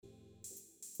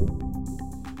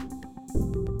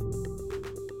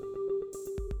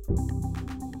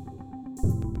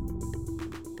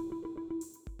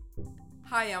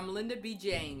Hi, I'm Linda B.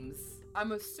 James.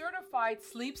 I'm a certified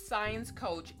sleep science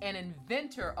coach and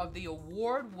inventor of the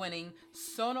award-winning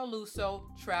Sonoluso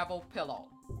Travel Pillow.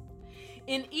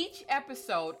 In each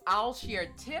episode, I'll share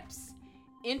tips,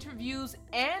 interviews,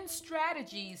 and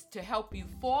strategies to help you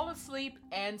fall asleep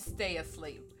and stay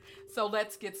asleep. So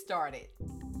let's get started.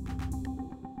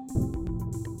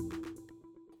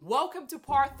 Welcome to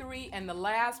part 3 and the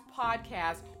last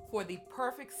podcast for the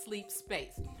perfect sleep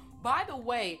space. By the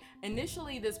way,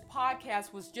 initially this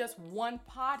podcast was just one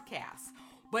podcast,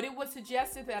 but it was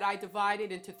suggested that I divide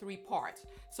it into 3 parts.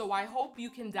 So I hope you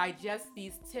can digest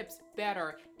these tips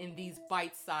better in these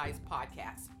bite-sized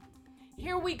podcasts.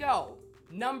 Here we go.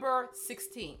 Number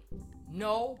 16,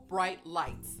 no bright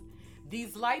lights.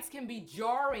 These lights can be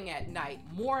jarring at night.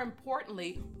 More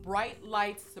importantly, bright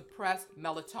lights suppress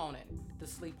melatonin, the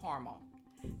sleep hormone.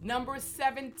 Number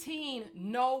 17,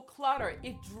 no clutter.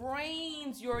 It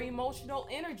drains your emotional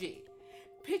energy.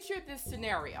 Picture this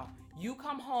scenario. You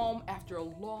come home after a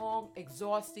long,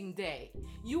 exhausting day.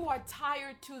 You are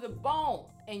tired to the bone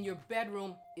and your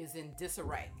bedroom is in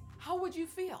disarray. How would you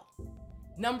feel?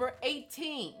 Number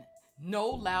 18, no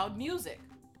loud music.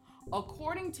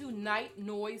 According to night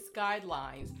noise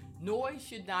guidelines, noise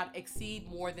should not exceed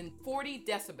more than 40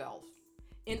 decibels.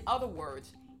 In other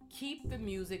words, keep the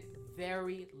music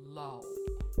very low,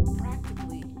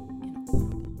 practically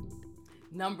inaudible.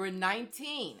 Number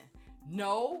 19,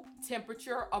 no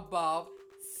temperature above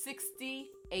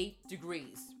 68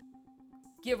 degrees,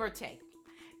 give or take.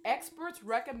 Experts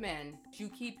recommend you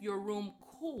keep your room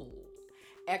cool.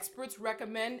 Experts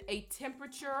recommend a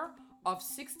temperature of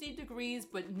 60 degrees,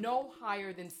 but no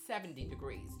higher than 70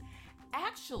 degrees.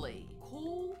 Actually,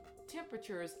 cool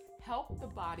temperatures help the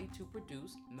body to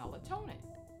produce melatonin.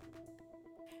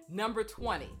 Number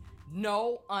 20,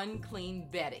 no unclean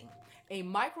bedding. A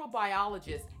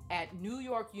microbiologist at New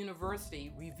York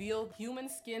University revealed human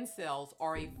skin cells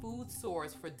are a food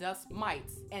source for dust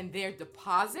mites, and their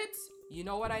deposits, you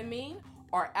know what I mean,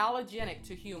 are allergenic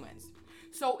to humans.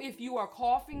 So if you are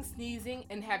coughing, sneezing,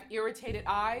 and have irritated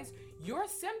eyes, your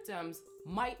symptoms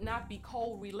might not be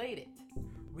cold related.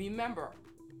 Remember,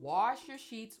 wash your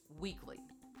sheets weekly.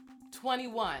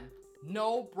 21,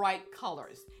 no bright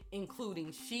colors,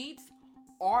 including sheets,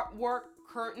 artwork,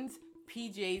 curtains,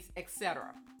 PJs,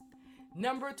 etc.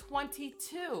 Number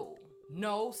 22,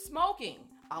 no smoking.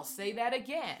 I'll say that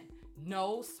again,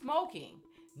 no smoking.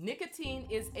 Nicotine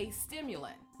is a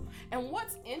stimulant. And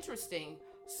what's interesting,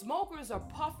 smokers are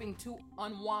puffing to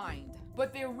unwind,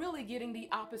 but they're really getting the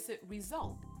opposite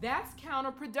result. That's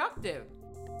counterproductive.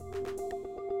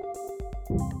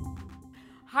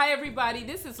 Hi everybody,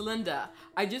 this is Linda.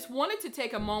 I just wanted to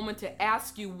take a moment to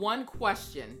ask you one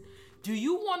question. Do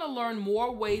you want to learn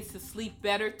more ways to sleep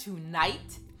better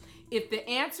tonight? If the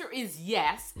answer is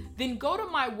yes, then go to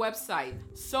my website,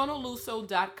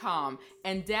 sonoluso.com,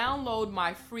 and download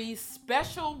my free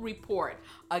special report.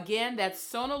 Again, that's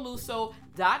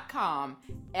sonoluso.com,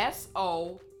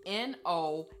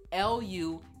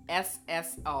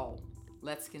 SONOLUSSO.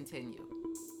 Let's continue.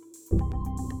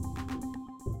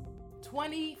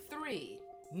 23,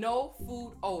 no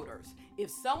food odors. If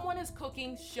someone is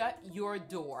cooking, shut your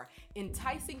door.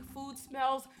 Enticing food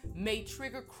smells may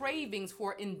trigger cravings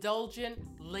for indulgent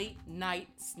late night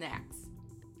snacks.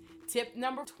 Tip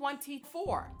number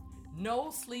 24, no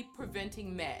sleep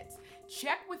preventing meds.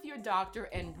 Check with your doctor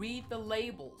and read the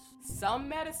labels. Some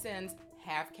medicines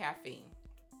have caffeine.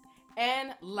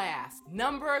 And last,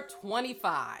 number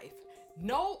 25,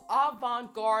 no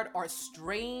avant-garde or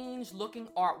strange-looking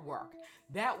artwork.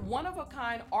 That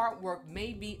one-of-a-kind artwork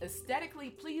may be aesthetically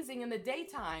pleasing in the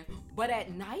daytime, but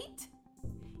at night,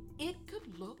 it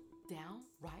could look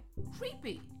downright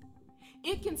creepy.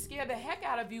 It can scare the heck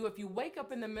out of you if you wake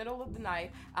up in the middle of the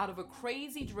night out of a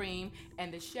crazy dream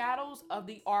and the shadows of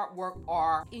the artwork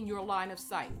are in your line of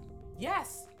sight.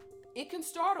 Yes, it can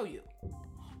startle you.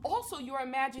 Also, your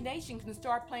imagination can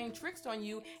start playing tricks on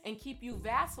you and keep you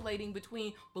vacillating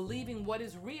between believing what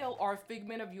is real or a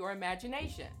figment of your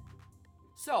imagination.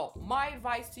 So, my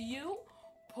advice to you,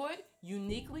 put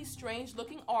uniquely strange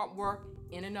looking artwork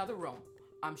in another room.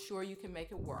 I'm sure you can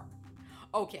make it work.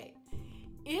 Okay,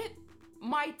 it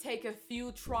might take a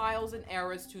few trials and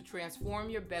errors to transform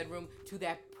your bedroom to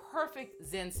that perfect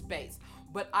Zen space,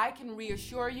 but I can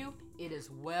reassure you it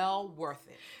is well worth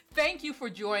it. Thank you for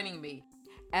joining me.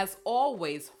 As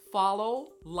always,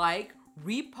 follow, like,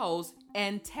 repost,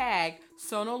 and tag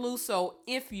Sonoluso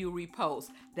if you repost.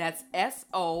 That's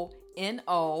SONOLUSSO.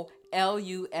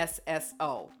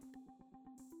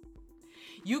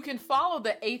 You can follow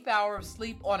the 8th Hour of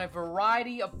Sleep on a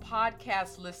variety of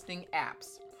podcast listing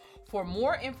apps. For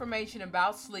more information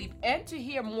about sleep and to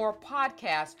hear more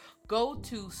podcasts, go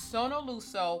to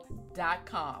sonoluso.com.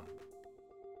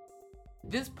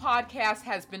 This podcast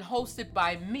has been hosted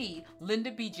by me, Linda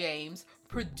B. James,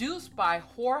 produced by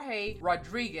Jorge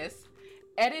Rodriguez,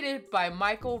 edited by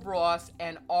Michael Ross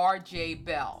and R.J.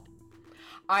 Bell.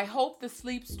 I hope the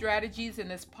sleep strategies in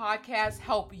this podcast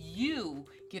help you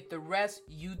get the rest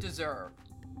you deserve.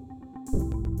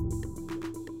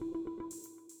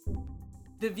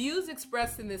 The views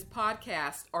expressed in this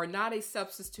podcast are not a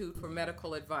substitute for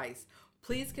medical advice.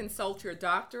 Please consult your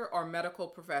doctor or medical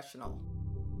professional.